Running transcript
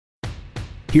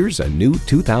Here's a new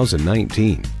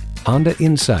 2019 Honda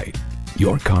Insight.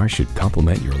 Your car should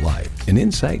complement your life, and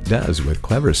Insight does with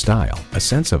clever style, a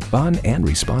sense of fun and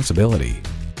responsibility.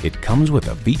 It comes with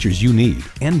the features you need,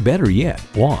 and better yet,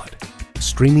 want.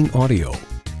 Streaming audio,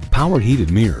 power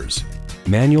heated mirrors,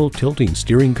 manual tilting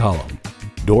steering column,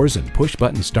 doors and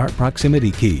push-button start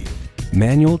proximity key,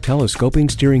 manual telescoping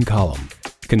steering column,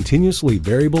 continuously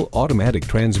variable automatic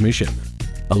transmission,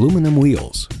 aluminum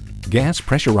wheels, gas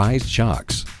pressurized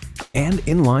shocks, and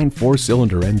inline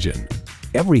 4-cylinder engine.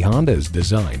 Every Honda is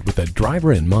designed with a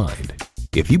driver in mind.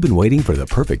 If you've been waiting for the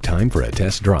perfect time for a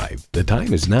test drive, the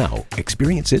time is now.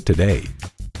 Experience it today.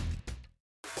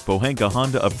 Pohanka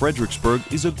Honda of Fredericksburg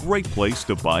is a great place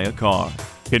to buy a car.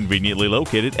 Conveniently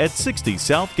located at 60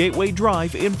 South Gateway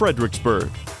Drive in Fredericksburg.